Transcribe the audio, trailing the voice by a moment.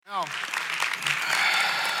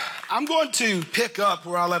I'm going to pick up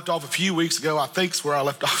where I left off a few weeks ago. I think it's where I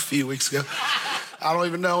left off a few weeks ago. I don't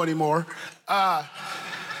even know anymore. But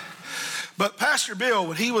Pastor Bill,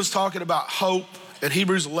 when he was talking about hope in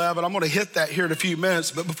Hebrews 11, I'm going to hit that here in a few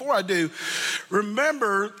minutes. But before I do,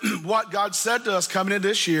 remember what God said to us coming into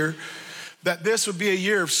this year, that this would be a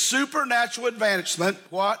year of supernatural advancement.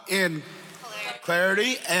 What? In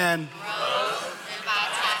clarity and growth.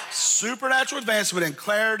 Supernatural advancement in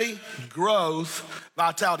clarity, growth,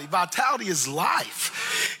 vitality. Vitality is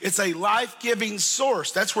life. It's a life-giving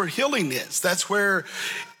source. That's where healing is. That's where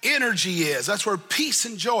energy is. That's where peace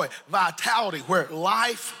and joy, vitality, where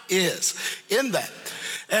life is in that.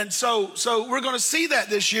 And so we're going to see that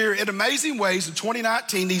this year in amazing ways in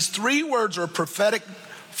 2019. These three words are a prophetic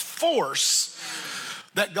force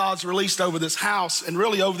that God's released over this house and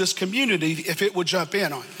really over this community if it would jump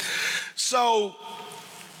in on. So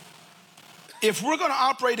if we're going to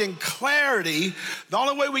operate in clarity, the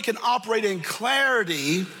only way we can operate in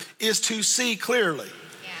clarity is to see clearly.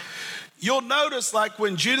 You'll notice, like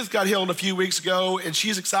when Judith got healed a few weeks ago and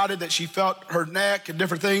she's excited that she felt her neck and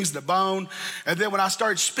different things, the bone. And then when I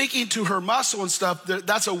started speaking to her muscle and stuff,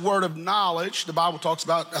 that's a word of knowledge. The Bible talks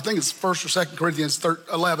about, I think it's 1st or 2nd Corinthians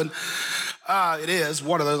 11. It is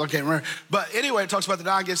one of those, I can't remember. But anyway, it talks about the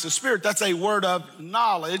dying against the spirit. That's a word of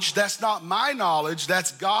knowledge. That's not my knowledge.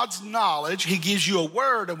 That's God's knowledge. He gives you a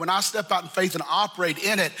word. And when I step out in faith and operate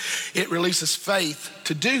in it, it releases faith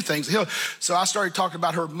to do things. So I started talking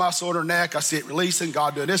about her muscle and her neck. I see it releasing,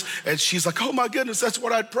 God doing this. And she's like, oh my goodness, that's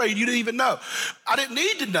what I prayed. You didn't even know. I didn't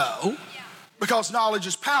need to know. Because knowledge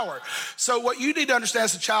is power. So what you need to understand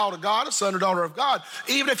as a child of God, a son or daughter of God,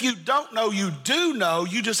 even if you don't know, you do know,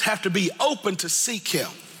 you just have to be open to seek him.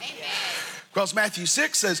 Amen. Because Matthew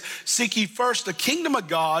 6 says, seek ye first the kingdom of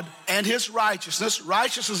God and his righteousness.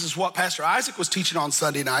 Righteousness is what Pastor Isaac was teaching on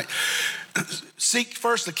Sunday night. Seek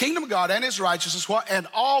first the kingdom of God and his righteousness, and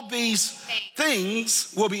all these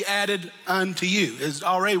things will be added unto you. It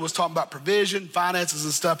already was talking about provision, finances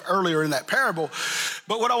and stuff earlier in that parable.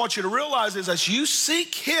 But what I want you to realize is as you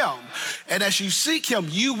seek him, and as you seek him,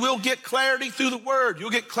 you will get clarity through the word. You'll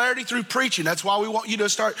get clarity through preaching. That's why we want you to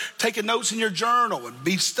start taking notes in your journal and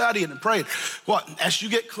be studying and praying. As you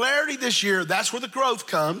get clarity this year, that's where the growth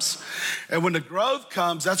comes. And when the growth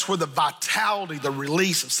comes, that's where the vitality, the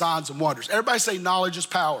release of signs and wonders. Everybody say knowledge is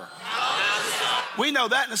power. Knowledge is power. We know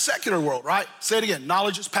that in the secular world, right? Say it again,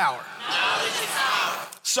 knowledge is power. Knowledge is power.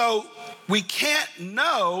 So we can't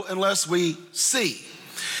know unless we see.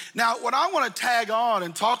 Now, what I want to tag on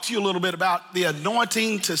and talk to you a little bit about the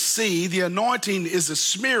anointing to see. The anointing is the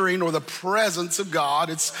smearing or the presence of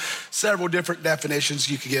God. It's several different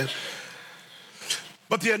definitions you could give.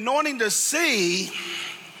 But the anointing to see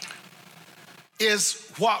is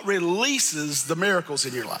what releases the miracles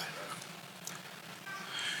in your life.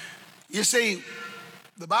 You see,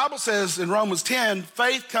 the Bible says in Romans 10,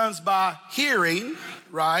 faith comes by hearing,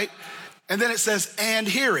 right? And then it says, and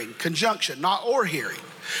hearing, conjunction, not or hearing.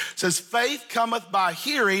 It says, faith cometh by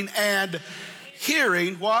hearing, and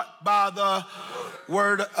hearing what? By the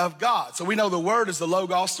word of God. So we know the word is the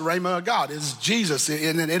Logos, the Rhema of God. It is Jesus,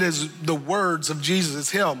 and it is the words of Jesus,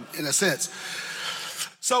 it's him in a sense.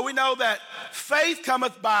 So we know that faith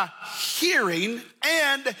cometh by hearing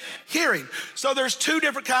and hearing. So there's two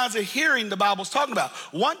different kinds of hearing the Bible's talking about.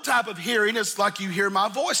 One type of hearing is like you hear my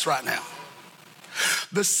voice right now.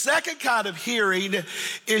 The second kind of hearing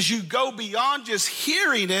is you go beyond just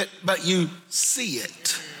hearing it, but you see it.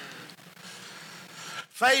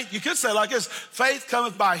 Faith, you could say like this, faith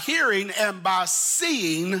cometh by hearing and by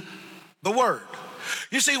seeing the word.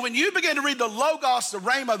 You see, when you begin to read the Logos, the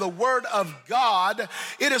Rhema, the word of God,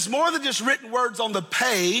 it is more than just written words on the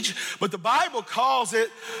page, but the Bible calls it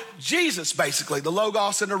Jesus, basically, the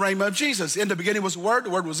Logos and the Rhema of Jesus. In the beginning was the word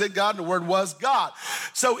was in God, and the word was God.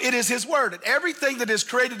 So it is his word. And everything that is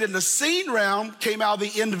created in the seen realm came out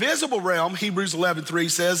of the invisible realm, Hebrews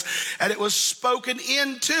 11:3 says, and it was spoken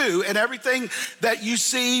into, and everything that you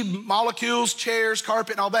see, molecules, chairs,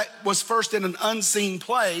 carpet, and all that was first in an unseen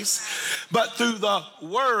place, but through the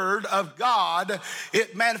word of God,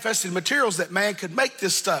 it manifested materials that man could make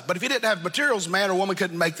this stuff. But if he didn't have materials, man or woman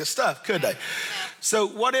couldn't make this stuff, could they? So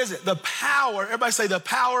what is it? The power, everybody say the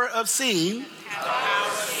power of seeing.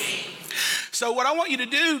 So what I want you to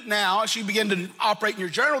do now as you begin to operate in your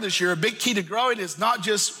journal this year, a big key to growing is not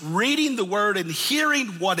just reading the word and hearing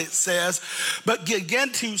what it says, but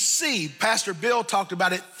begin to see. Pastor Bill talked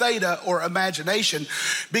about it, theta or imagination.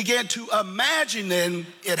 Begin to imagine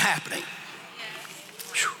it happening.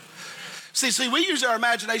 See, we use our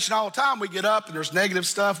imagination all the time. We get up and there's negative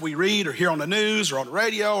stuff we read or hear on the news or on the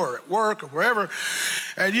radio or at work or wherever,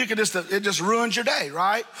 and it just ruins your day,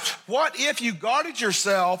 right? What if you guarded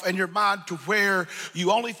yourself and your mind to where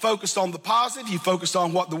you only focused on the positive, you focused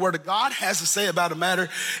on what the Word of God has to say about a matter,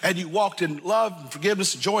 and you walked in love and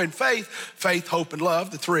forgiveness and joy and faith, hope, and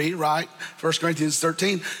love, the three, right? 1 Corinthians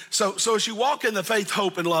 13. So as you walk in the faith,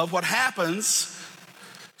 hope, and love, what happens...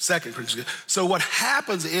 2 Corinthians. So what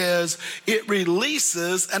happens is it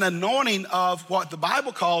releases an anointing of what the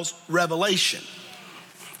Bible calls revelation.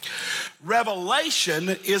 Revelation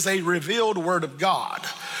is a revealed word of God.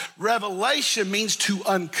 Revelation means to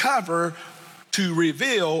uncover, to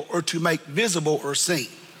reveal, or to make visible or seen.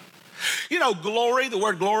 You know, glory, the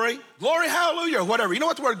word glory, hallelujah, or whatever. You know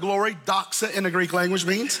what the word glory, doxa in the Greek language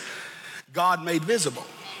means? God made visible.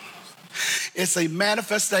 It's a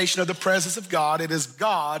manifestation of the presence of God. It is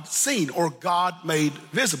God seen or God made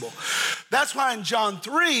visible. That's why in John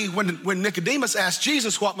 3, when Nicodemus asked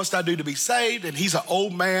Jesus, what must I do to be saved? And he's an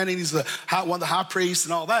old man and he's one of the high priests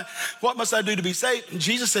and all that. What must I do to be saved? And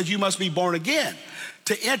Jesus said, you must be born again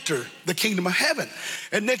to enter the kingdom of heaven.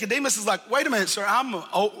 And Nicodemus is like, wait a minute, sir, I'm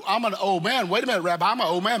an old man. Wait a minute, Rabbi, I'm an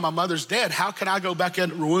old man. My mother's dead. How can I go back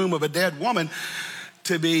into the womb of a dead woman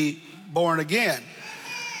to be born again?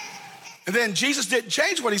 And then Jesus didn't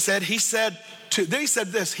change what he said. He said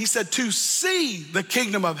this. He said, to see the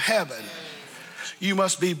kingdom of heaven, you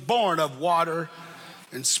must be born of water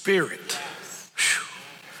and spirit. Whew.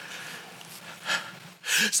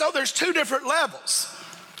 So there's two different levels.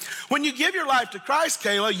 When you give your life to Christ,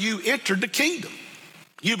 Kayla, you entered the kingdom.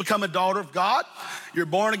 You become a daughter of God. You're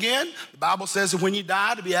born again. The Bible says that when you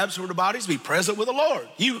die, to be absent from the bodies, be present with the Lord.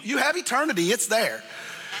 You have eternity. It's there.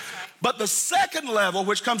 But the second level,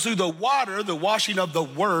 which comes through the water, the washing of the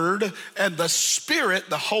word, and the spirit,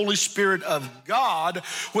 the Holy Spirit of God,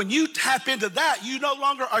 when you tap into that, you no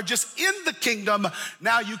longer are just in the kingdom.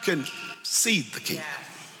 Now you can see the kingdom.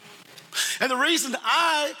 And the reason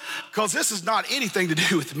because this is not anything to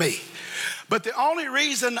do with me, but the only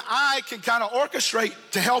reason I can kind of orchestrate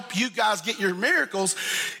to help you guys get your miracles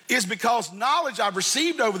is because knowledge I've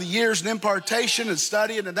received over the years and impartation and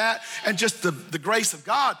studying and that, and just the grace of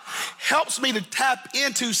God helps me to tap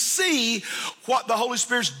into see what the Holy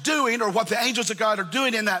Spirit's doing or what the angels of God are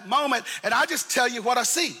doing in that moment. And I just tell you what I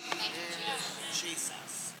see.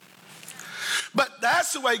 Jesus. But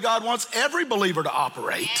that's the way God wants every believer to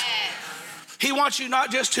operate. He wants you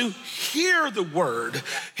not just to hear the word,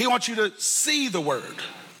 he wants you to see the word.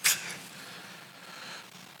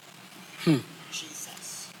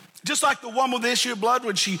 Jesus. Just like the woman with the issue of blood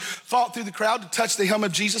when she fought through the crowd to touch the hem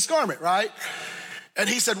of Jesus' garment, right? And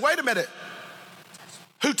he said, wait a minute,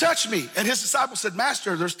 who touched me? And his disciples said,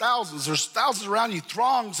 Master, there's thousands around you,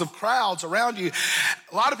 throngs of crowds around you.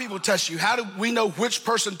 A lot of people touch you. How do we know which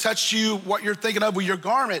person touched you, what you're thinking of with your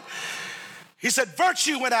garment? He said,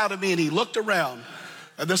 virtue went out of me, and he looked around.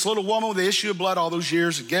 And this little woman with the issue of blood all those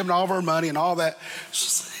years and given all of her money and all that, she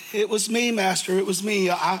said, it was me, Master, it was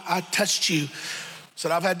me. I touched you.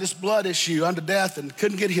 Said, I've had this blood issue unto death and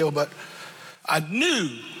couldn't get healed, but I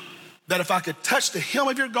knew that if I could touch the hem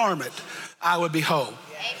of your garment, I would be whole.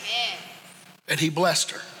 Amen. And he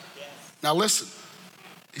blessed her. Yes. Now listen,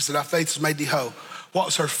 he said, our faith has made thee whole. What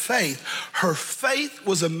was her faith? Her faith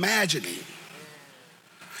was imagining,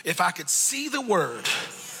 if I could see the word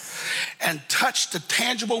and touch the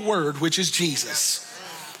tangible word, which is Jesus,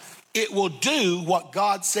 it will do what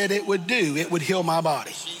God said it would do. It would heal my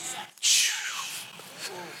body.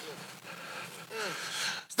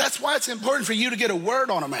 That's why it's important for you to get a word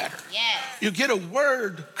on a matter. Yes. You get a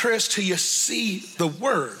word, Chris, till you see the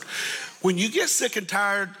word. When you get sick and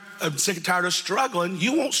tired of struggling,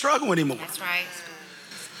 you won't struggle anymore. That's right.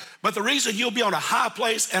 But the reason you'll be on a high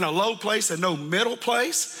place and a low place and no middle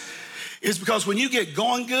place is because when you get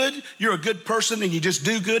going good, you're a good person and you just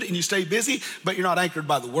do good and you stay busy, but you're not anchored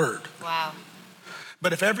by the word. Wow.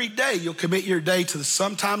 But if every day you'll commit your day to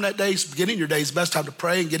sometime that day, beginning your day is the best time to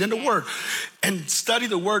pray and get into word and study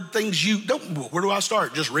the word, things you don't, where do I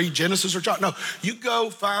start? Just read Genesis or John? No, you go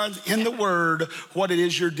find in the word what it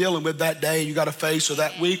is you're dealing with that day you got to face or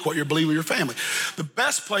that week, what you're believing with your family. The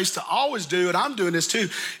best place to always do, and I'm doing this too,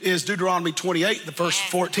 is Deuteronomy 28, the first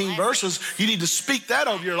 14 verses. You need to speak that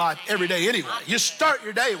over your life every day anyway. You start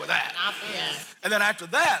your day with that. And then after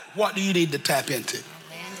that, what do you need to tap into?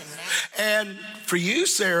 And for you,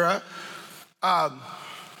 Sarah, what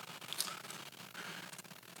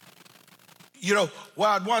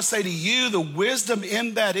I'd want to say to you, the wisdom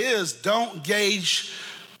in that is don't gauge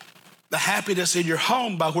the happiness in your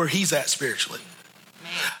home by where he's at spiritually.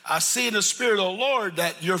 I see in the Spirit of the Lord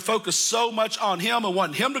that you're focused so much on him and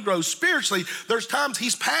wanting him to grow spiritually. There's times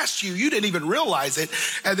he's passed you, you didn't even realize it,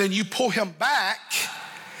 and then you pull him back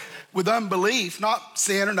with unbelief, not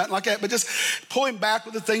sin or nothing like that, but just pull him back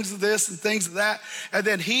with the things of this and things of that. And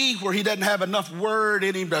then where he doesn't have enough word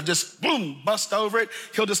in him to just boom, bust over it,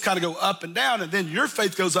 he'll just kind of go up and down, and then your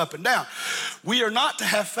faith goes up and down. We are not to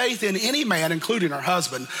have faith in any man, including our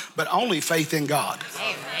husband, but only faith in God.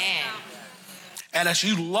 Amen. And as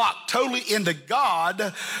you lock totally into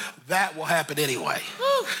God, that will happen anyway.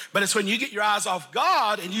 Woo. But it's when you get your eyes off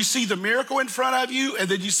God and you see the miracle in front of you, and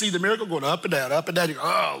then you see the miracle going up and down, you go,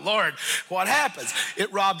 oh, Lord, what happens?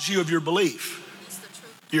 It robs you of your belief,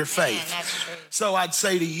 your faith. Man, that's true. So I'd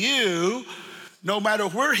say to you, no matter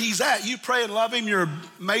where he's at, you pray and love him. You're an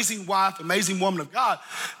amazing wife, amazing woman of God,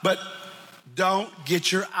 but don't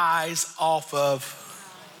get your eyes off of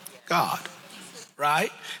God.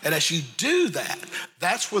 Right? And as you do that,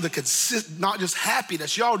 that's where not just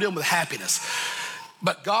happiness, y'all are dealing with happiness,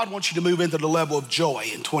 but God wants you to move into the level of joy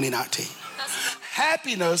in 2019.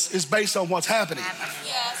 Happiness is based on what's happening.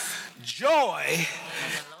 Yes. Joy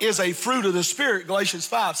is a fruit of the Spirit. Galatians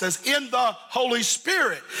 5 says, in the Holy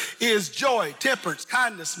Spirit is joy, temperance,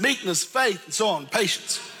 kindness, meekness, faith, and so on,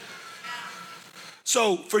 patience.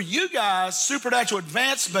 So for you guys, supernatural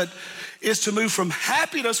advancement is to move from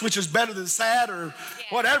happiness, which is better than sad or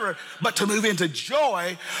whatever, but to move into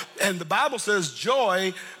joy. And the Bible says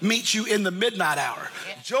joy meets you in the midnight hour.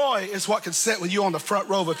 Joy is what can sit with you on the front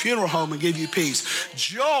row of a funeral home and give you peace.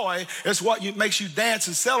 Joy is what makes you dance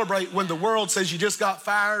and celebrate when the world says you just got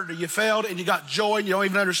fired or you failed, and you got joy and you don't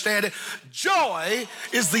even understand it. Joy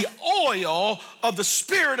is the oil of the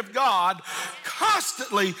Spirit of God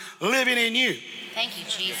constantly living in you. Thank you,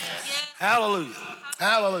 Jesus. Hallelujah.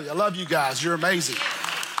 Hallelujah. I love you guys. You're amazing.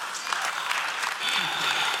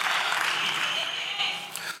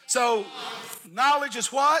 So, knowledge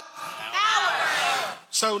is what? Power.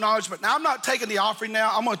 So, knowledge. But now I'm not taking the offering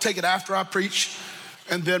now. I'm going to take it after I preach,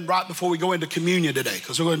 and then right before we go into communion today,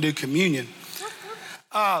 because we're going to do communion.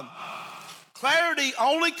 Clarity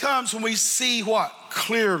only comes when we see what?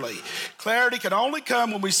 Clearly. Clarity can only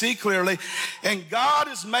come when we see clearly. And God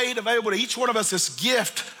has made available to each one of us this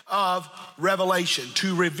gift of revelation,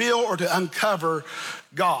 to reveal or to uncover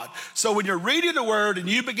God. So when you're reading the word and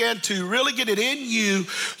you begin to really get it in you,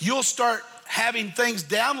 you'll start having things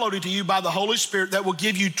downloaded to you by the Holy Spirit that will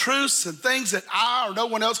give you truths and things that I or no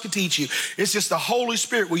one else can teach you. It's just the Holy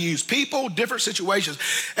Spirit will use people, different situations,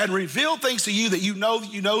 and reveal things to you that you know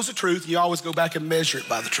is the truth. You always go back and measure it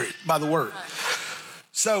by the truth, by the word.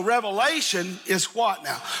 So revelation is what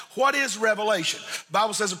now? What is revelation? The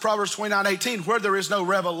Bible says in Proverbs 29:18, where there is no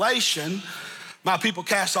revelation, my people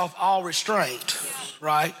cast off all restraint,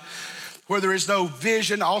 right? Where there is no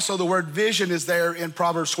vision, also the word vision is there in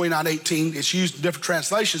Proverbs 29:18. It's used in different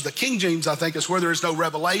translations. The King James, I think, is where there is no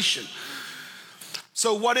revelation.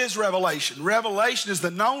 So what is revelation? Revelation is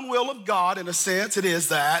the known will of God, in a sense, it is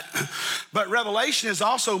that. But revelation is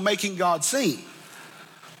also making God seen,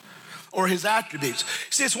 or his attributes.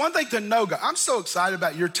 See, it's one thing to know God. I'm so excited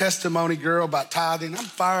about your testimony, girl, about tithing. I'm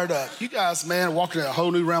fired up. You guys, man, walking in a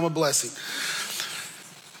whole new realm of blessing.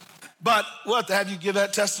 But we'll have to have you give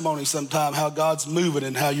that testimony sometime, how God's moving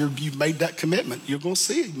and how you've made that commitment. You're going to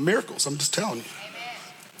see miracles, I'm just telling you. Amen.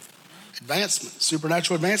 Advancement,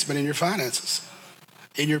 supernatural advancement in your finances,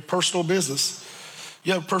 in your personal business.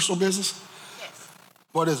 You have a personal business? Yes.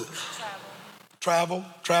 What is it? Travel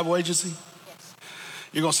agency? Yes.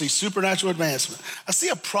 You're going to see supernatural advancement. I see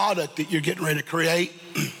a product that you're getting ready to create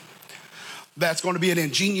that's going to be an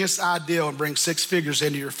ingenious ideal and bring 6 figures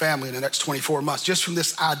into your family in the next 24 months. Just from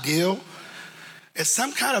this ideal, it's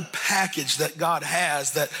some kind of package that God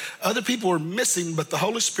has that other people are missing, but the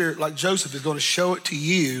Holy Spirit, like Joseph, is going to show it to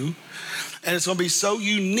you. And it's going to be so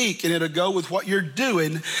unique, and it'll go with what you're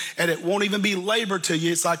doing, and it won't even be labor to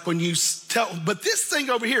you. It's like when you but this thing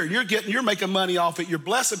over here, you're making money off it. You're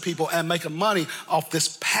blessing people and making money off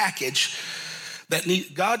this package that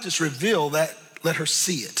God just revealed that. Let her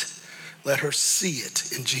see it. Let her see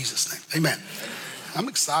it in Jesus' name. Amen. I'm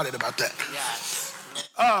excited about that.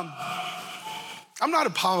 I'm not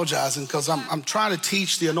apologizing because I'm trying to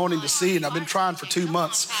teach the anointing to see, and I've been trying for 2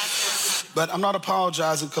 months. But I'm not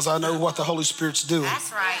apologizing because I know what the Holy Spirit's doing.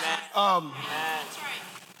 That's right.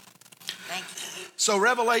 Thank you. So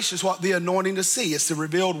revelation is what? The anointing to see. It's the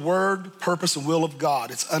revealed word, purpose, and will of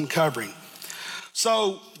God. It's uncovering.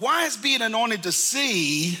 So why is being anointed to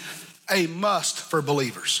see a must for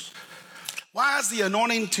believers? Why is the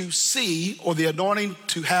anointing to see, or the anointing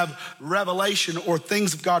to have revelation or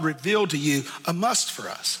things of God revealed to you, a must for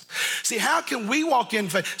us? See, how can we walk in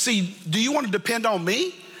faith? See, do you want to depend on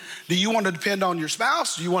me? Do you want to depend on your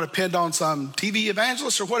spouse? Do you want to depend on some TV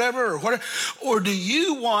evangelist or whatever? Or do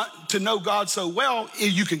you want to know God so well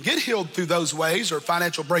you can get healed through those ways or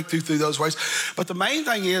financial breakthrough through those ways? But the main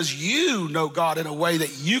thing is you know God in a way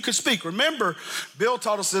that you can speak. Remember, Bill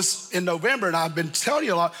taught us this in November, and I've been telling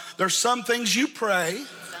you a lot. There's some things you pray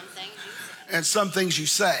and some things you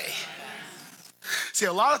say. See,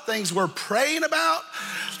 a lot of things we're praying about,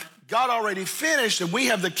 God already finished, and we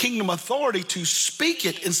have the kingdom authority to speak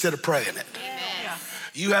it instead of praying it. Amen.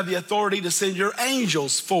 You have the authority to send your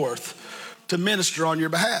angels forth to minister on your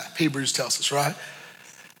behalf. Hebrews tells us, right?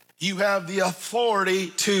 You have the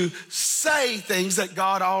authority to say things that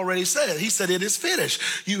God already said. He said it is finished.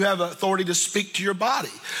 You have authority to speak to your body.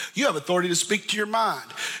 You have authority to speak to your mind.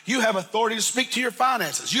 You have authority to speak to your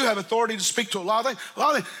finances. You have authority to speak to a lot of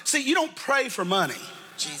things. See, you don't pray for money.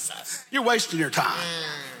 Jesus. You're wasting your time.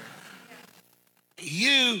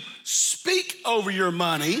 You speak over your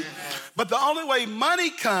money, but the only way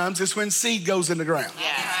money comes is when seed goes in the ground.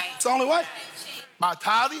 Yeah. Right. It's the only way. By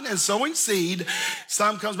tithing and sowing seed,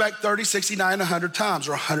 some comes back 30, 69, 100 times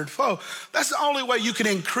or 100-fold. That's the only way you can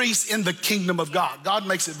increase in the kingdom of God. God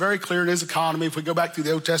makes it very clear in his economy. If we go back through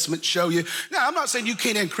the Old Testament, show you. Now, I'm not saying you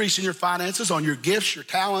can't increase in your finances, on your gifts, your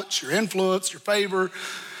talents, your influence, your favor.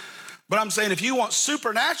 But I'm saying if you want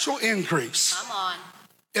supernatural increase, Come on.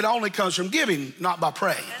 it only comes from giving, not by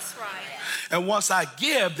praying. That's right. And once I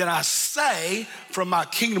give, then I say from my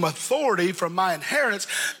kingdom authority, from my inheritance,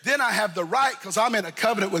 then I have the right, because I'm in a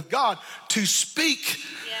covenant with God, to speak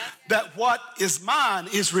that what is mine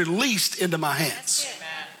is released into my hands.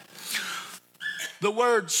 The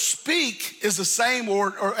word speak is the same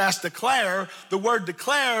word or as declare. The word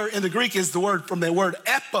declare in the Greek is the word from the word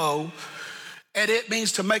epo, and it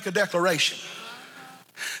means to make a declaration.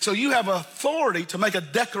 So you have authority to make a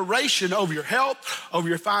declaration over your health, over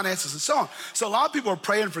your finances, and so on. So a lot of people are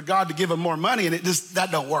praying for God to give them more money, and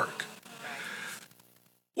that don't work.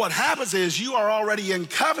 What happens is you are already in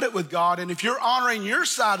covenant with God, and if you're honoring your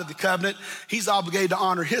side of the covenant, he's obligated to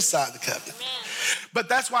honor his side of the covenant. Amen. But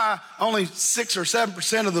that's why only 6 or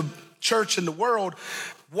 7% of the church in the world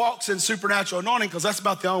walks in supernatural anointing, because that's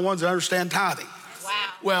about the only ones that understand tithing. Wow.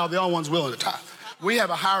 Well, the only ones willing to tithe. We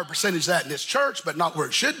have a higher percentage of that in this church, but not where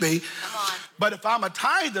it should be. But if I'm a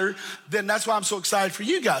tither, then that's why I'm so excited for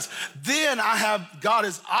you guys. Then God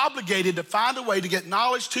is obligated to find a way to get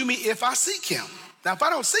knowledge to me if I seek him. Now, if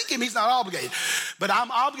I don't seek him, he's not obligated. But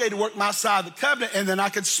I'm obligated to work my side of the covenant, and then I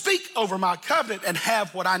can speak over my covenant and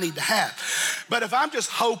have what I need to have. But if I'm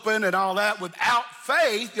just hoping and all that without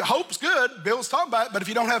faith, hope's good. Bill's talking about it. But if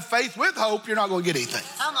you don't have faith with hope, you're not going to get anything.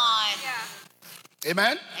 Come on.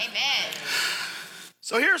 Amen? Amen.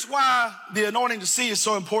 So here's why the anointing to see is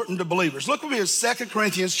so important to believers. Look with me at 2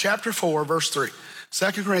 Corinthians chapter 4, verse 3.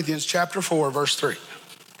 2 Corinthians chapter 4, verse 3. It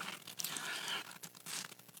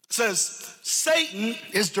says, Satan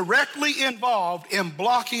is directly involved in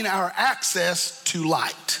blocking our access to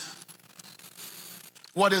light.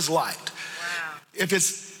 What is light? Wow. If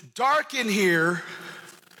it's dark in here,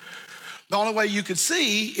 the only way you could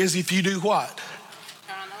see is if you do what?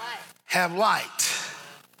 Turn on the light. Have light.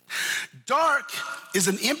 Dark is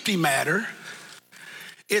an empty matter.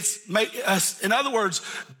 In other words,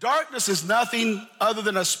 darkness is nothing other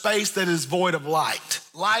than a space that is void of light.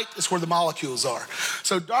 Light is where the molecules are.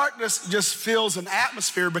 So darkness just fills an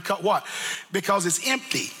atmosphere because what? Because it's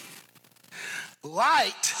empty.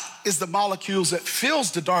 Light is the molecules that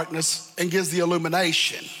fills the darkness and gives the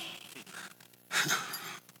illumination. Come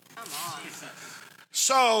on.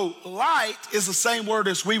 So light is the same word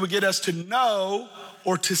as we would get us to know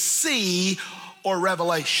or to see or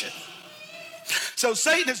revelation. So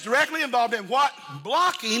Satan is directly involved in what?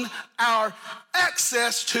 Blocking our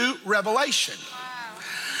access to revelation.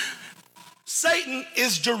 Satan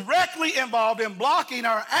is directly involved in blocking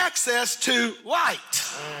our access to light.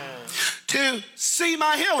 To see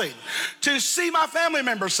my healing, to see my family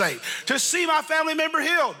member saved, to see my family member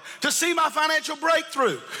healed, to see my financial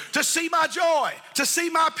breakthrough, to see my joy, to see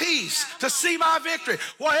my peace, to see my victory.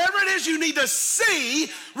 Whatever it is you need to see,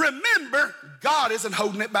 remember, God isn't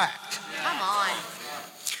holding it back. Come on.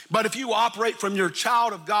 But if you operate from your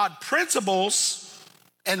child of God principles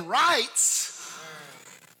and rights,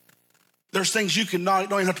 there's things you don't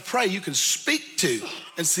even have to pray, you can speak to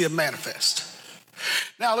and see them manifest.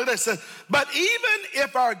 Now look at this. But even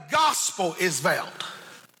if our gospel is veiled.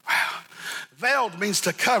 Wow. Veiled means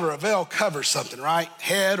to cover. A veil covers something, right?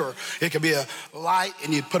 Head, or it could be a light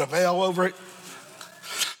and you put a veil over it.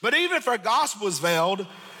 But even if our gospel is veiled,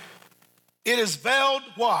 it is veiled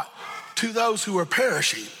what? To those who are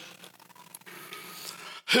perishing.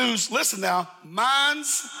 Whose, listen now,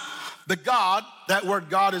 minds the God, that word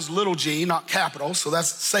God is little g, not capital, so that's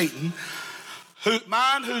Satan,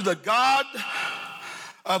 who's the God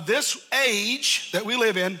of this age that we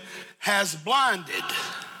live in, has blinded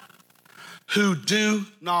who do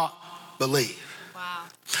not believe. Wow.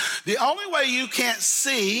 The only way you can't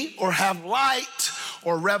see or have light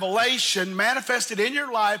or revelation manifested in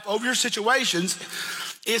your life over your situations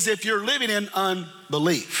is if you're living in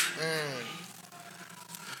unbelief.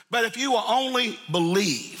 But if you will only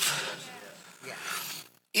believe,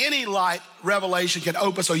 any light revelation can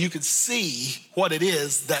open so you can see what it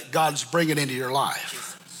is that God's bringing into your life.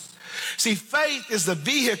 See, faith is the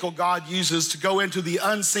vehicle God uses to go into the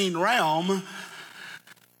unseen realm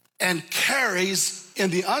and carries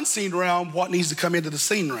in the unseen realm what needs to come into the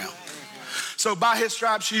seen realm. So by his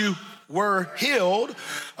stripes you were healed.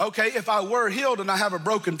 Okay, if I were healed and I have a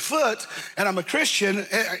broken foot and I'm a Christian,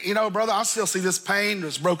 you know, brother, I still see this pain,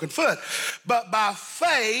 this broken foot. But by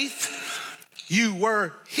faith, you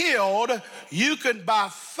were healed. You can, by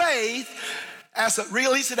faith,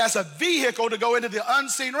 release it as a vehicle to go into the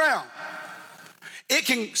unseen realm. It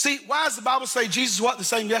can, see, why does the Bible say Jesus is what? The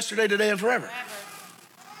same yesterday, today, and forever?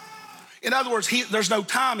 In other words, there's no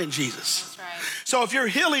time in Jesus. That's right. So if your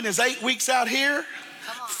healing is 8 weeks out here,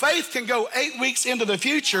 faith can go 8 weeks into the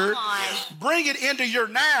future, bring it into your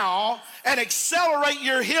now, and accelerate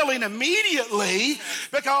your healing immediately,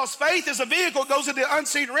 because faith is a vehicle that goes into the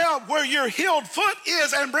unseen realm where your healed foot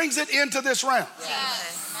is and brings it into this realm.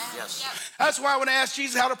 Yes. That's why when I asked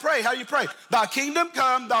Jesus how to pray, how do you pray? Thy kingdom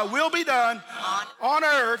come, thy will be done on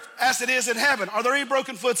earth as it is in heaven. Are there any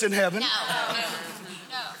broken foots in heaven? No.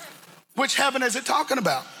 Which heaven is it talking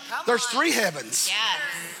about? There's 3 heavens.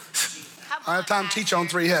 Yes. I have time to teach on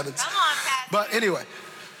 3 heavens. Come on, Pastor. But anyway,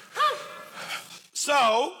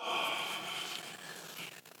 so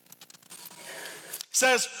it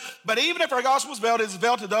says, but even if our gospel is veiled, it is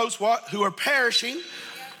veiled to those who are perishing,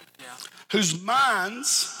 whose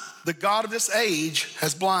minds the God of this age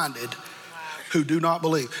has blinded, who do not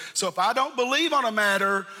believe. So if I don't believe on a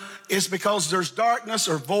matter, it's because there's darkness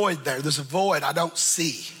or void there. There's a void I don't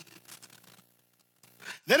see.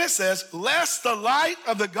 Then it says, lest the light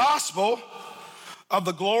of the gospel of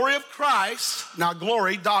the glory of Christ, now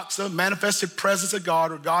glory, doxa, manifested presence of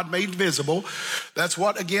God or God made visible. That's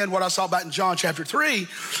what I saw about in John chapter 3.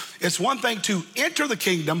 It's one thing to enter the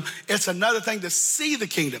kingdom. It's another thing to see the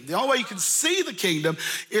kingdom. The only way you can see the kingdom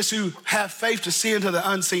is to have faith to see into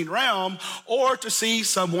the unseen realm, or to see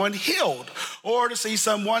someone healed, or to see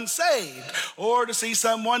someone saved, or to see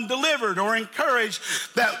someone delivered or encouraged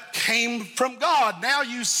that came from God. Now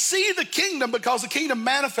you see the kingdom because the kingdom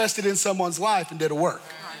manifested in someone's life and did a work,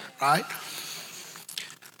 right?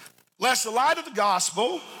 Lest the light of the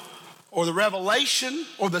gospel or the revelation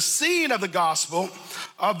or the seeing of the gospel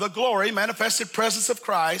of the glory, manifested presence of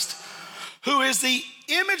Christ, who is the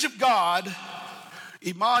image of God,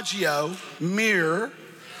 imagio, mirror,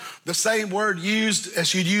 the same word used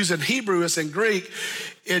as you'd use in Hebrew as in Greek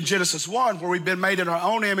in Genesis 1, where we've been made in our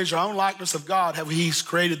own image, our own likeness of God, how he's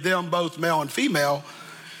created them both male and female.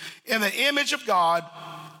 In the image of God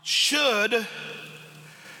should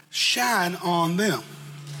shine on them.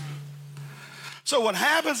 So what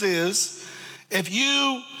happens is, if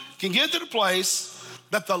you can get to the place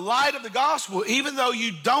that the light of the gospel, even though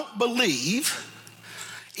you don't believe,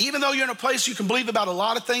 even though you're in a place you can believe about a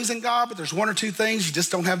lot of things in God, but there's 1 or 2 things you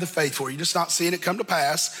just don't have the faith for. You're just not seeing it come to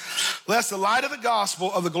pass. Lest the light of the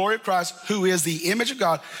gospel of the glory of Christ, who is the image of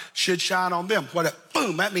God, should shine on them.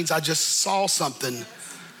 Boom, that means I just saw something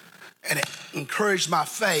and it encouraged my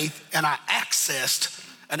faith and I accessed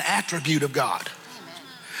an attribute of God.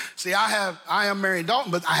 See, I am Marion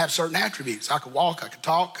Dalton, but I have certain attributes. I can walk, I can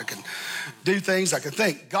talk, I can do things, I can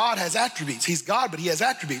think. God has attributes. He's God, but he has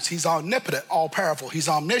attributes. He's omnipotent, all powerful. He's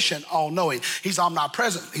omniscient, all knowing. He's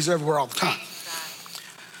omnipresent. He's everywhere all the time.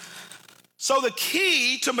 So the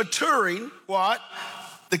key to maturing, what?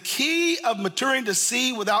 The key of maturing to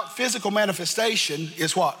see without physical manifestation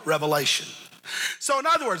is what? Revelation. So in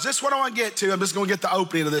other words, this is what I want to get to. I'm just going to get the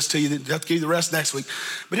opening of this to you. I'll have to give you the rest next week.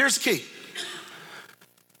 But here's the key.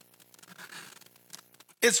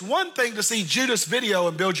 It's one thing to see Judas' video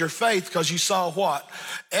and build your faith because you saw what?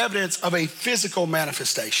 Evidence of a physical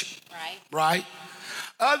manifestation. Right?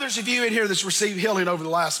 Others of you in here that's received healing over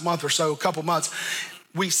the last month or so, a couple months,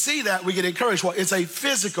 we see that, we get encouraged. Well, it's a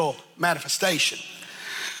physical manifestation.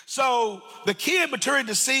 So the key of maturing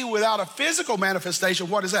to see without a physical manifestation,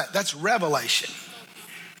 what is that? That's revelation.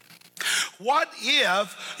 What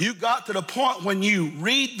if you got to the point when you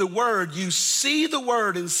read the word, you see the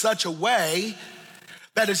word in such a way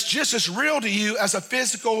that it's just as real to you as a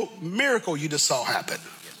physical miracle you just saw happen?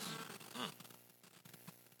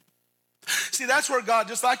 See, that's where God,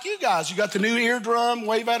 just like you guys, you got the new eardrum,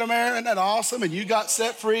 wave at them, Aaron, isn't that awesome? And you got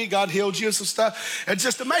set free, God healed you and some stuff. It's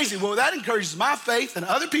just amazing. Well, that encourages my faith and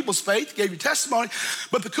other people's faith, gave you testimony.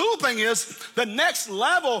 But the cool thing is, the next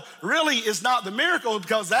level really is not the miracle,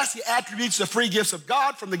 because that's the attributes, the free gifts of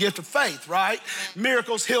God from the gift of faith, right?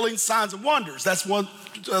 Miracles, healings, signs, and wonders. That's one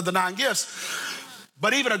of the 9 gifts.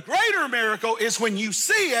 But even a greater miracle is when you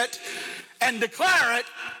see it and declare it,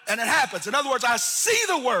 and it happens. In other words, I see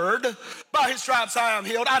the word, by his stripes I am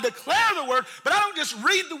healed. I declare the word, but I don't just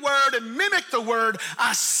read the word and mimic the word.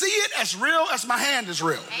 I see it as real as my hand is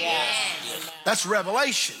real. Yes. That's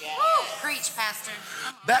revelation. Yes. Preach, Pastor.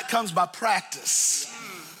 That comes by practice.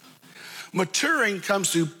 Maturing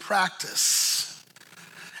comes through practice.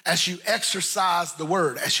 As you exercise the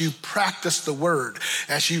word, as you practice the word,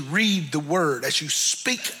 as you read the word, as you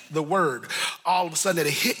speak the word, all of a sudden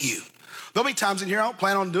it'll hit you. There'll be times in here I don't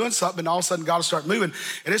plan on doing something, and all of a sudden God will start moving.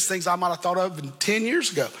 And it's things I might have thought of 10 years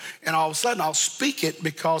ago. And all of a sudden I'll speak it,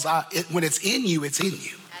 because when it's in you, it's in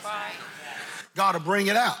you. That's right. God will bring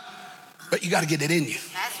it out, but you got to get it in you.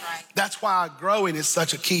 That's right. That's why growing is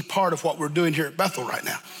such a key part of what we're doing here at Bethel right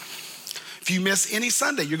now. If you miss any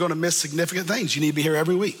Sunday, you're going to miss significant things. You need to be here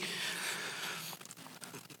every week.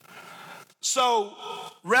 So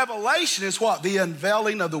revelation is what? The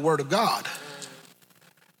unveiling of the word of God.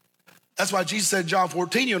 That's why Jesus said in John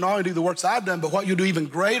 14, you'll not only do the works I've done, but what you'll do even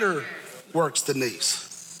greater works than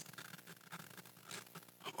these.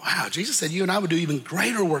 Wow, Jesus said you and I would do even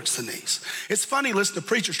greater works than these. It's funny listening to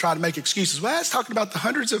preachers try to make excuses. Well, that's talking about the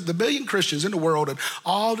hundreds of the billion Christians in the world, and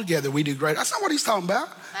all together we do great. That's not what he's talking about.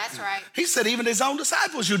 That's right. He said even his own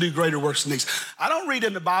disciples, you'll do greater works than these. I don't read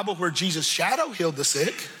in the Bible where Jesus' shadow healed the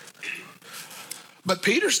sick, but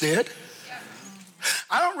Peter's did.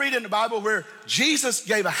 I don't read in the Bible where Jesus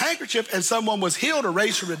gave a handkerchief and someone was healed or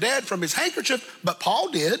raised from the dead from his handkerchief, but Paul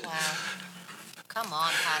did. Wow. Come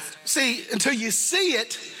on, Pastor. See, until you see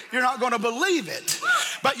it, you're not going to believe it.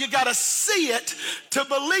 But you got to see it to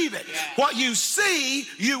believe it. What you see,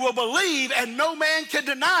 you will believe, and no man can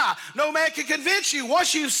deny. No man can convince you.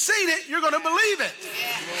 Once you've seen it, you're going to believe it.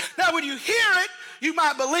 Now, when you hear it, you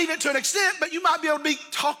might believe it to an extent, but you might be able to be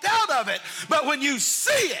talked out of it. But when you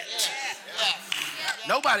see it,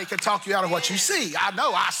 nobody can talk you out of what you see. I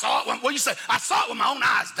know, I saw it. What do you say? I saw it with my own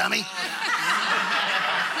eyes, dummy.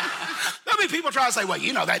 There'll be people trying to say, well,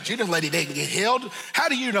 you know that Judith lady didn't get healed. How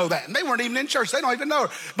do you know that? And they weren't even in church. They don't even know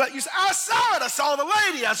her. But you say, I saw it. I saw the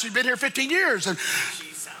lady. She's been here 15 years. And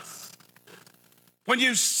when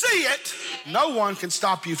you see it, no one can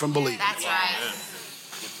stop you from believing. That's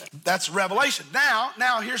right. That's revelation.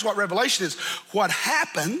 Now here's what revelation is. What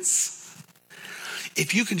happens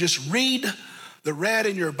if you can just read the red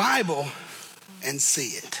in your Bible and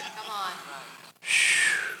see it? Come on.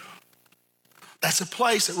 That's a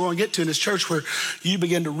place that we're going to get to in this church where you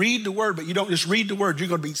begin to read the word, but you don't just read the word. You're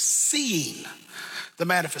going to be seeing the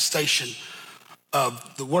manifestation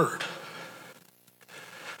of the word.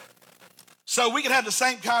 So we can have the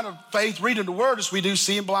same kind of faith reading the word as we do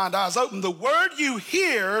seeing blind eyes open. The word you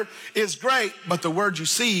hear is great, but the word you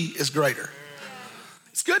see is greater.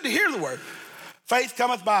 It's good to hear the word. Faith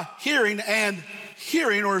cometh by hearing, and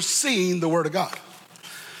hearing or seeing the word of God.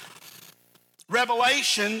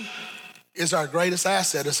 Revelation is our greatest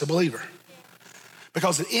asset as a believer,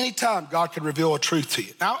 because at any time God can reveal a truth to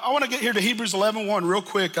you. Now I want to get here to Hebrews 11:1 real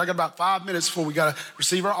quick. I got about 5 minutes before we got to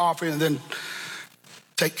receive our offering and then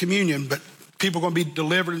take communion, but people are going to be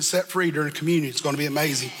delivered and set free during communion. It's going to be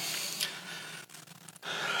amazing.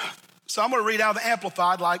 So I'm going to read out the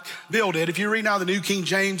Amplified like Bill did. If you read now the New King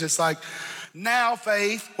James, it's like, now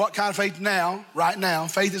faith. What kind of faith? Now, right now.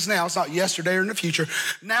 Faith is now. It's not yesterday or in the future.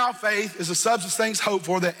 Now faith is the substance of things hoped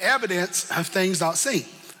for, the evidence of things not seen.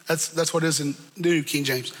 That's what it is in the New King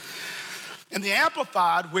James. And the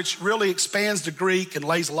Amplified, which really expands the Greek and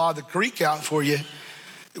lays a lot of the Greek out for you,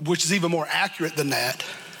 which is even more accurate than that,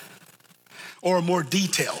 or more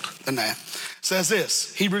detailed than that, says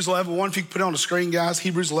this. Hebrews 11:1. If you can put it on the screen, guys.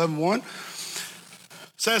 Hebrews 11:1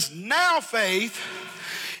 says, now faith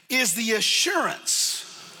is the assurance,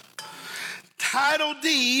 title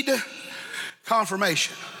deed,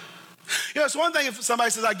 confirmation. You know, it's one thing if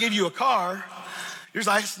somebody says, I give you a car, you're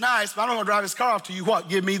like, it's nice, but I don't want to drive this car off to you. What?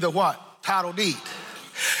 Give me the what? Title deed.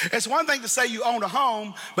 It's one thing to say you own a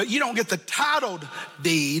home, but you don't get the title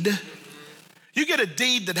deed. You get a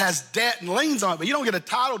deed that has debt and liens on it, but you don't get a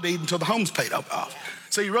title deed until the home's paid off.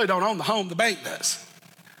 So you really don't own the home, the bank does.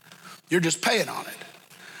 You're just paying on it.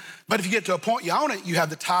 But if you get to a point you own it, you have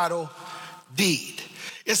the title deed.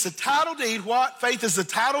 It's the title deed. What? Faith is the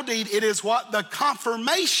title deed. It is what? The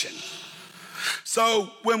confirmation So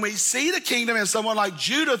when we see the kingdom in someone like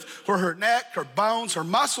Judith, where her neck, her bones, her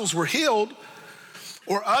muscles were healed,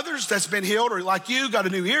 or others that's been healed, or like you got a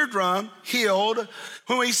new eardrum healed,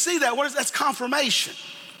 when we see that, that's confirmation.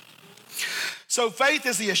 So faith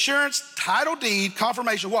is the assurance, title deed,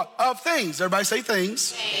 confirmation, what? Of things. Everybody say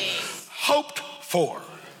things. Things. Hoped for.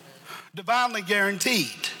 Divinely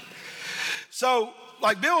guaranteed. So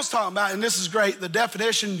like Bill was talking about, and this is great, the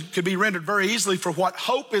definition could be rendered very easily for what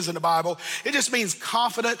hope is in the Bible. It just means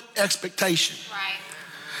confident expectation. Right.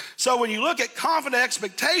 So when you look at confident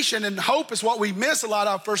expectation, and hope is what we miss a lot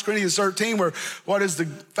of 1 Corinthians 13, where what is the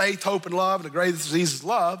faith, hope, and love, and the greatest disease is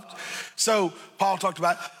love. So Paul talked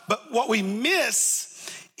about, but what we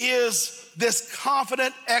miss is this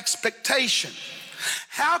confident expectation.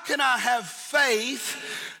 How can I have faith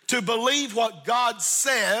to believe what God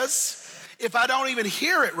says if I don't even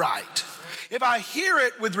hear it right? If I hear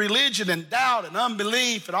it with religion and doubt and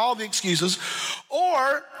unbelief and all the excuses,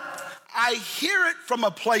 or I hear it from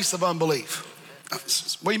a place of unbelief.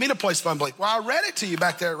 What do you mean a place of unbelief? Well, I read it to you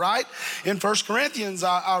back there, right? In 1 Corinthians,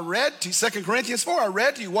 I read to you, 2 Corinthians 4, I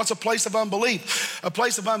read to you, what's a place of unbelief? A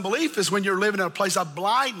place of unbelief is when you're living in a place of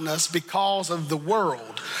blindness because of the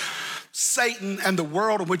world. Satan and the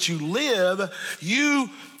world in which you live, you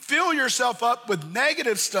fill yourself up with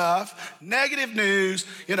negative stuff, negative news,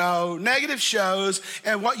 negative shows,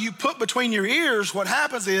 and what you put between your ears, what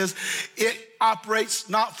happens is it operates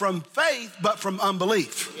not from faith, but from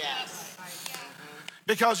unbelief. Yes.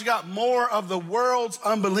 Because you got more of the world's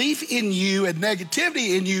unbelief in you and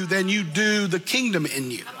negativity in you than you do the kingdom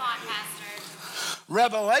in you. Come on, Pastor.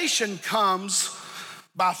 Revelation comes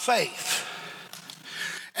by faith,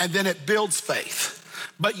 and then it builds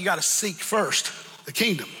faith. But you got to seek first the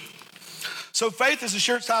kingdom. So faith is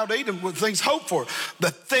assurance, title deed, and things hoped for.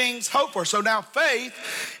 The things hoped for. So now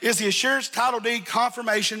faith is the assurance, title deed,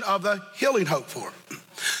 confirmation of the healing hoped for.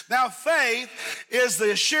 Now faith is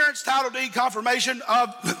the assurance, title deed, confirmation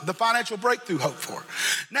of the financial breakthrough hoped for.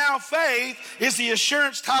 Now faith is the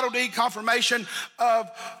assurance, title deed, confirmation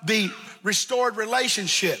of the restored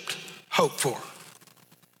relationship hoped for.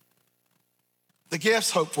 The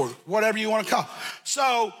gifts hoped for, whatever you want to call.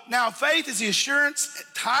 So now faith is the assurance,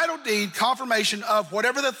 title deed, confirmation of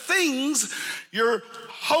whatever the things you're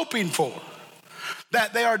hoping for,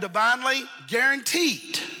 that they are divinely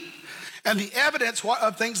guaranteed. And the evidence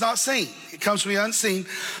of things not seen. It comes from the unseen.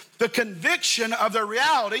 The conviction of their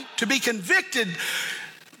reality, to be convicted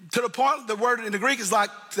to the point, the word in the Greek is like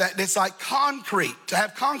that, it's like concrete, to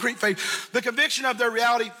have concrete faith. The conviction of their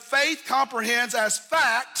reality, faith comprehends as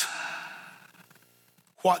fact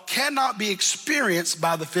what cannot be experienced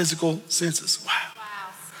by the physical senses. Wow.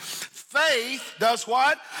 Faith does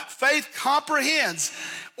what? Faith comprehends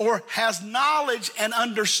or has knowledge and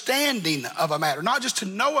understanding of a matter. Not just to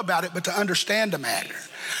know about it, but to understand a matter.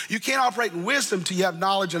 You can't operate in wisdom till you have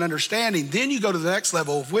knowledge and understanding. Then you go to the next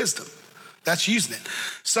level of wisdom. That's using it.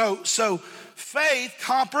 So faith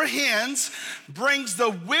comprehends, brings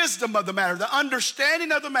the wisdom of the matter, the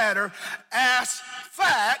understanding of the matter as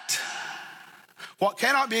fact, what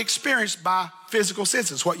cannot be experienced by physical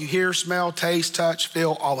senses, what you hear, smell, taste, touch,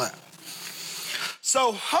 feel, all that.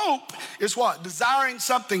 So hope is what? Desiring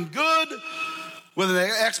something good with an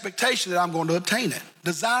expectation that I'm going to obtain it.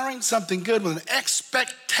 Desiring something good with an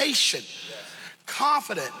expectation,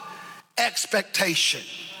 confident expectation.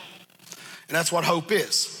 And that's what hope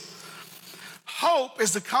is. Hope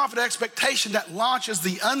is the confident expectation that launches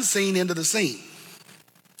the unseen into the seen.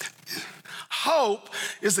 Hope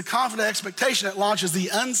is the confident expectation that launches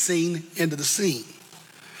the unseen into the seen.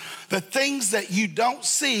 The things that you don't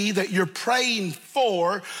see, that you're praying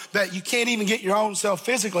for, that you can't even get your own self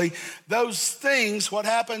physically, those things, what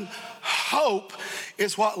happened? Hope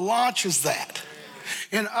is what launches that.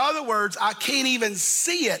 In other words, I can't even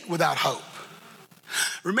see it without hope.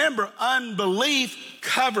 Remember, unbelief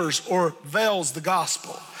covers or veils the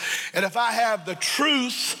gospel. And if I have the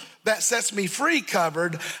truth that sets me free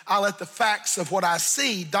covered, I let the facts of what I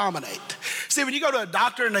see dominate. See, when you go to a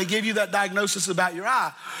doctor and they give you that diagnosis about your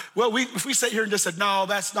eye, well, if we sit here and just said, no,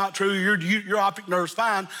 that's not true, your optic nerve's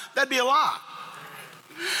fine, that'd be a lie.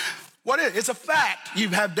 What is it? It's a fact. You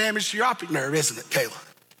have damage to your optic nerve, isn't it, Kayla?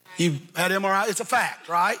 You had MRI, it's a fact,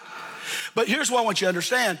 right? But here's what I want you to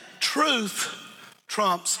understand. Truth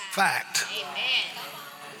trumps fact. Amen.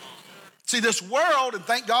 See, this world, and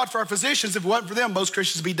thank God for our physicians, if it wasn't for them, most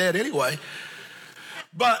Christians would be dead anyway.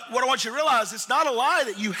 But what I want you to realize, it's not a lie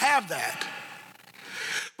that you have that.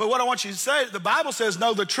 But what I want you to say, the Bible says,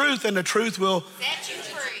 know the truth, and the truth will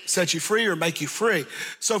set you free or make you free.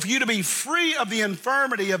 So for you to be free of the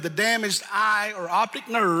infirmity of the damaged eye or optic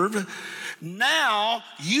nerve, Now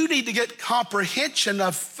you need to get comprehension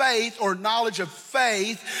of faith or knowledge of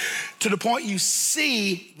faith to the point you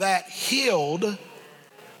see that healed.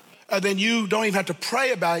 And then you don't even have to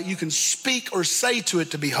pray about it. You can speak or say to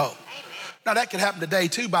it to be whole. Now that could happen today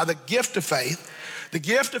too by the gift of faith. The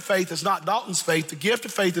gift of faith is not Dalton's faith. The gift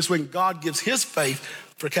of faith is when God gives his faith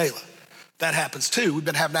for Kayla. That happens too. We've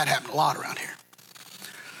been having that happen a lot around here.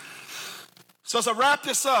 So as I wrap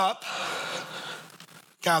this up,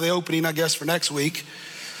 kind of the opening, I guess, for next week,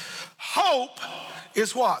 hope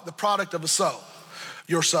is what? The product of a soul.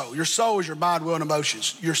 Your soul. Your soul is your mind, will, and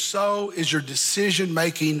emotions. Your soul is your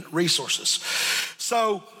decision-making resources.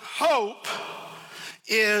 So hope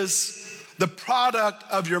is the product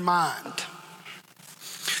of your mind.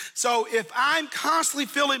 So if I'm constantly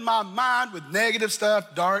filling my mind with negative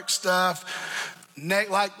stuff, dark stuff,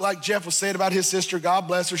 like Jeff was saying about his sister, God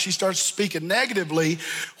bless her, she starts speaking negatively,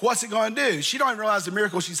 what's it going to do? She don't even realize the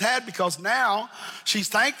miracle she's had because now she's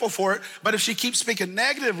thankful for it. But if she keeps speaking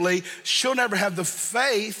negatively, she'll never have the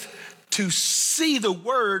faith to see the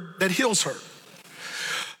word that heals her.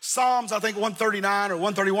 Psalms, I think 139 or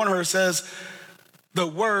 131 her says, the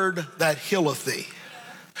word that healeth thee.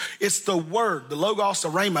 It's the word, the logos, the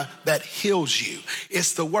rhema, that heals you.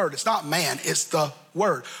 It's the word. It's not man, it's the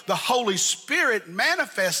word. The Holy Spirit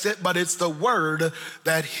manifests it, but it's the word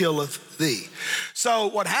that healeth thee. So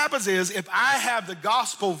what happens is if I have the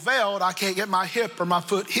gospel veiled, I can't get my hip or my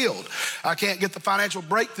foot healed. I can't get the financial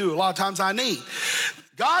breakthrough a lot of times I need.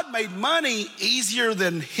 God made money easier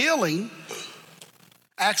than healing,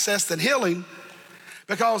 access than healing,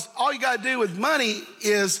 because all you got to do with money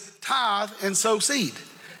is tithe and sow seed.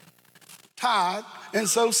 Tithe and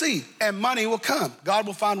sow seed, and money will come. God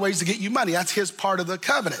will find ways to get you money. That's his part of the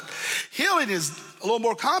covenant. Healing is a little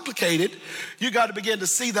more complicated. You got to begin to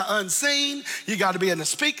see the unseen. You got to begin to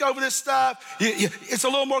speak over this stuff. It's a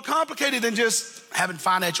little more complicated than just having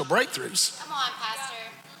financial breakthroughs. Come on, Pastor.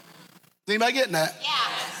 Is anybody getting that? Yeah.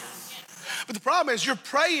 But the problem is you're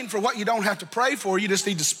praying for what you don't have to pray for. You just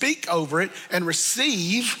need to speak over it and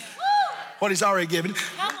receive what he's already given.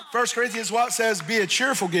 1 Corinthians what says, be a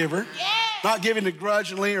cheerful giver, not giving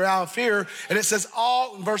begrudgingly or out of fear. And it says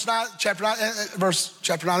all, chapter 9,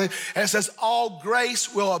 and it says all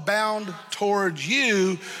grace will abound towards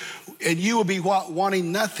you and you will be what?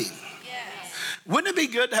 Wanting nothing. Yes. Wouldn't it be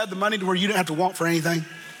good to have the money to where you didn't have to want for anything?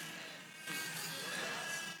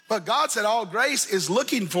 But God said all grace is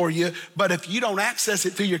looking for you, but if you don't access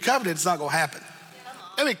it through your covenant, it's not gonna happen.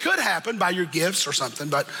 I mean, it could happen by your gifts or something,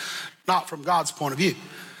 but not from God's point of view.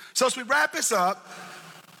 So as we wrap this up,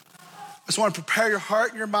 I just want to prepare your heart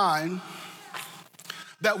and your mind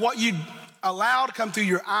that what you allow to come through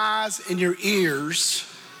your eyes and your ears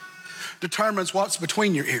determines what's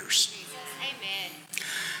between your ears. Amen.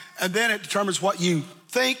 And then it determines what you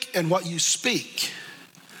think and what you speak.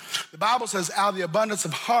 The Bible says, out of the abundance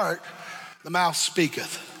of heart, the mouth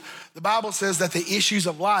speaketh. The Bible says that the issues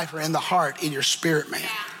of life are in the heart, in your spirit, man. Yeah.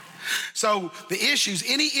 So the issues,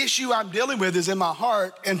 any issue I'm dealing with is in my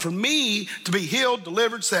heart. And for me to be healed,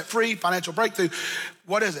 delivered, set free, financial breakthrough,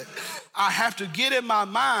 what is it? I have to get in my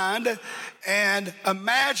mind and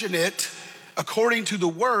imagine it according to the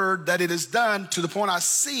word that it is done to the point I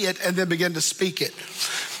see it and then begin to speak it.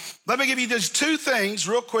 Let me give you just two things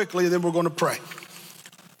real quickly and then we're going to pray.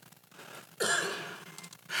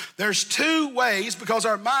 There's two ways, because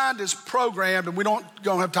our mind is programmed, and we don't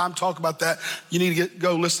have time to talk about that. You need to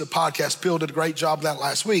go listen to the podcast. Bill did a great job of that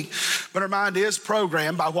last week. But our mind is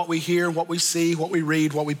programmed by what we hear, what we see, what we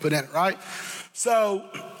read, what we put in it, right? So,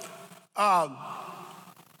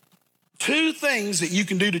 two things that you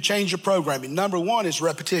can do to change your programming. Number one is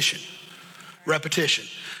repetition. Repetition.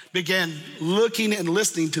 Begin looking and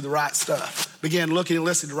listening to the right stuff. Begin looking and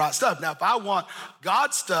listening to the right stuff. Now, if I want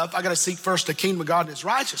God's stuff, I got to seek first the kingdom of God and his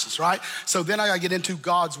righteousness, right? So then I got to get into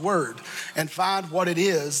God's word and find what it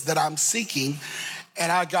is that I'm seeking.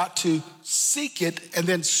 And I got to seek it and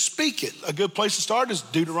then speak it. A good place to start is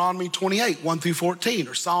Deuteronomy 28, 1 through 14,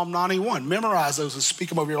 or Psalm 91. Memorize those and speak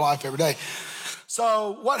them over your life every day.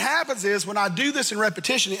 So what happens is when I do this in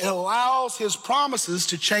repetition, it allows his promises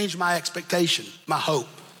to change my expectation, my hope.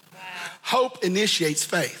 Hope initiates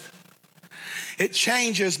faith. It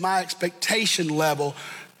changes my expectation level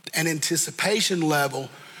and anticipation level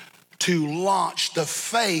to launch the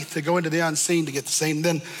faith to go into the unseen to get the seen.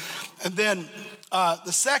 And then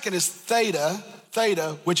the second is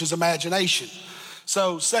theta, which is imagination.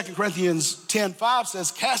 So 2 Corinthians 10:5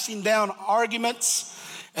 says, casting down arguments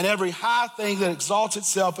and every high thing that exalts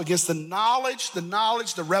itself against the knowledge,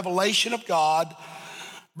 the revelation of God,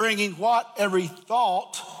 bringing what? Every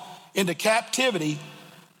thought into captivity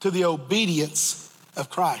to the obedience of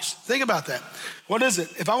Christ. Think about that. What is it?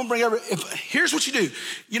 If I want to bring here's what you do.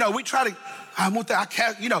 We try to,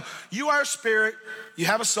 you are a spirit, you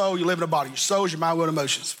have a soul, you live in a body. Your soul is your mind, will, and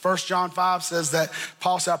emotions. 1 John 5 says that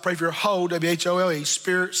Paul said, I pray for your whole, W-H-O-L-E,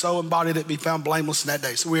 spirit, soul, and body that be found blameless in that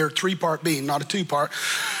day. So we are a 3-part being, not a 2-part.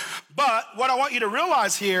 But what I want you to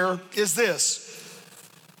realize here is this.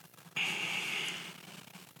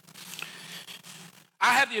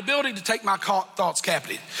 I have the ability to take my thoughts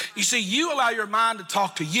captive. You see, you allow your mind to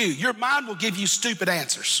talk to you. Your mind will give you stupid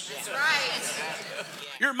answers. That's right.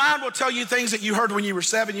 Your mind will tell you things that you heard when you were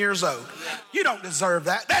 7 years old. You don't deserve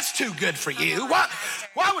that. That's too good for you.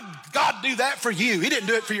 Why would God do that for you? He didn't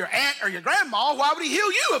do it for your aunt or your grandma. Why would he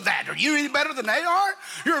heal you of that? Are you any better than they are?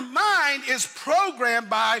 Your mind is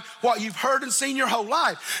programmed by what you've heard and seen your whole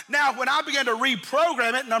life. Now, when I began to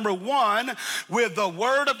reprogram it, number one, with the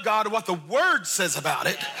Word of God and what the Word says about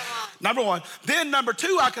it, number one. Then number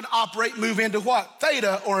two, I can move into what?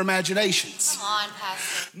 Theta or imaginations. Come on,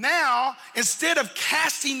 Pastor. Now, instead of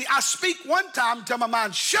I speak one time and tell my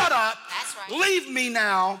mind, shut up. That's right. Leave me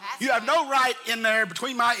now. That's you have no right in there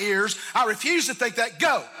between my ears. I refuse to think that.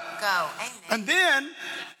 Go. Go. Amen. And then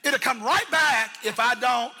it'll come right back if I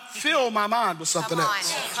don't fill my mind with something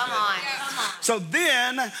else. Come on. So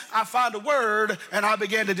then I find a word and I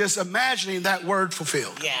began to just imagining that word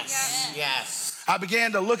fulfilled. Yes. I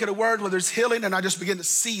began to look at a word where there's healing and I just begin to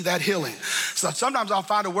see that healing. So sometimes I'll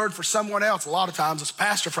find a word for someone else. A lot of times it's a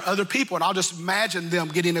pastor for other people and I'll just imagine them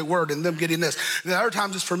getting a word and them getting this. And the other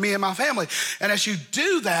times it's for me and my family. And as you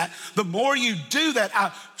do that, the more you do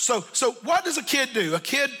that, so what does a kid do? A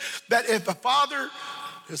kid that if a father,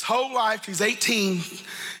 his whole life, he's 18,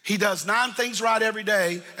 he does 9 things right every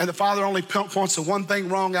day and the father only points to 1 thing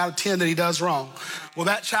wrong out of 10 that he does wrong. Will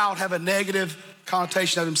that child have a negative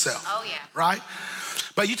connotation of himself? Oh, yeah. Right?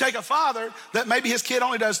 But you take a father that maybe his kid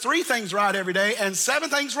only does 3 things right every day and 7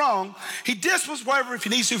 things wrong. He disciplines whatever if he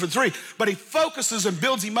needs to for 3, but he focuses and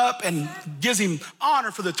builds him up and gives him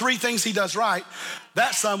honor for the 3 things he does right.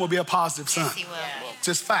 That son will be a positive son. Yes, he will. It's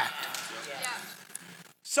just fact.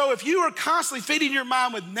 So if you are constantly feeding your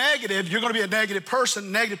mind with negative, you're going to be a negative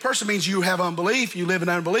person. Negative person means you have unbelief. You live in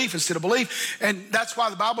unbelief instead of belief. And that's why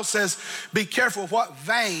the Bible says, be careful of what?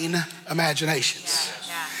 Vain imaginations.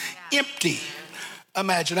 Empty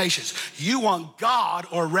imaginations. You want God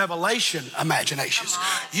or revelation imaginations.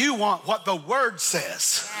 You want what the Word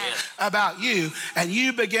says about you, and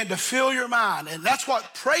you begin to fill your mind. And that's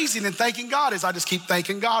what praising and thanking God is. I just keep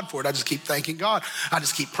thanking God for it. I just keep thanking God. I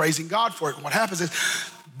just keep praising God for it. And what happens is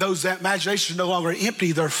those imaginations are no longer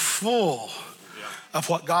empty. They're full of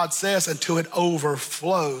what God says until it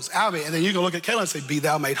overflows out of it. And then you can look at Caleb and say, be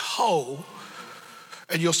thou made whole,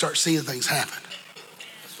 and you'll start seeing things happen.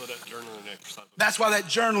 That's why that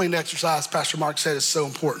journaling exercise, Pastor Mark said, is so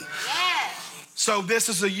important. Yes. So this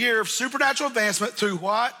is a year of supernatural advancement through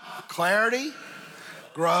what? Clarity,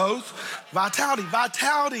 growth, vitality.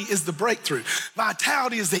 Vitality is the breakthrough.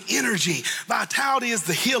 Vitality is the energy. Vitality is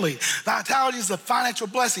the healing. Vitality is the financial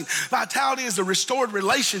blessing. Vitality is the restored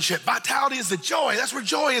relationship. Vitality is the joy. That's where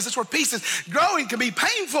joy is. That's where peace is. Growing can be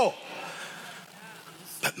painful.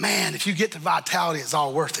 But man, if you get to vitality, it's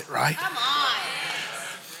all worth it, right? Come on.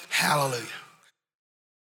 Hallelujah.